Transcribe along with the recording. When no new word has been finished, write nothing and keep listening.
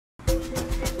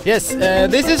Yes,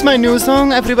 this is my new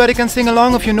song. Everybody can sing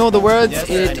along if you know the words. Yes,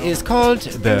 it is called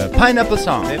the Pineapple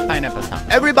Song. The pineapple song.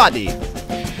 Everybody!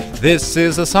 This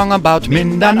is a song about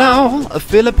Mindanao, a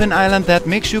Philippine island that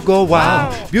makes you go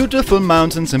wow. Beautiful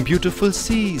mountains and beautiful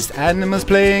seas, animals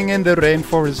playing in the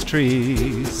rainforest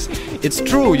trees. It's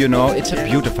true, you know, it's a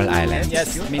beautiful island.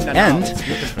 Yes, Mindanao.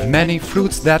 And many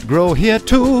fruits that grow here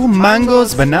too,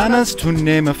 mangoes, bananas to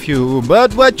name a few.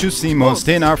 But what you see most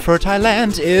in our fertile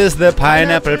land is the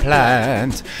pineapple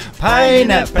plant.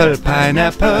 Pineapple,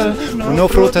 pineapple, no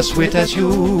fruit as sweet as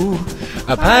you.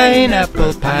 A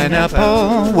pineapple,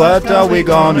 pineapple, what are we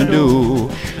gonna do?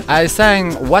 I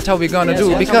sang what are we gonna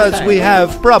do because we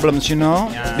have problems, you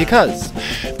know. Because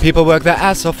people work their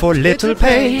ass off for little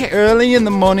pay, early in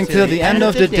the morning till the end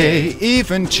of the day.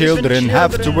 Even children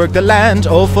have to work the land,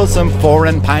 all for some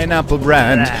foreign pineapple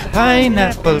brand.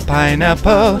 Pineapple,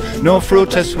 pineapple, no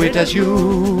fruit as sweet as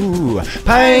you.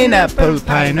 Pineapple,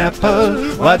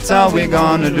 pineapple, what are we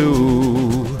gonna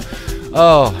do?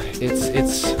 Oh,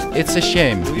 it's a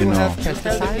shame, you know.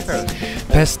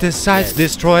 Pesticides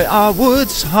destroy our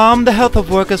woods, harm the health of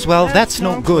workers, well, that's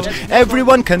no good.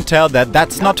 Everyone can tell that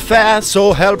that's not fair,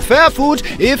 so help fair food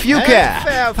if you care.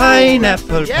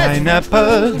 Pineapple,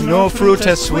 pineapple, no fruit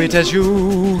as sweet as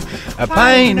you. A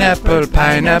pineapple,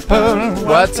 pineapple,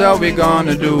 what are we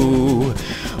gonna do?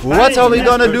 What are we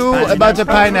gonna do about a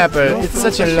pineapple? It's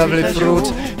such a lovely fruit.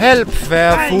 Help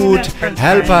fair food,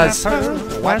 help us.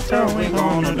 What are we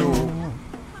gonna do?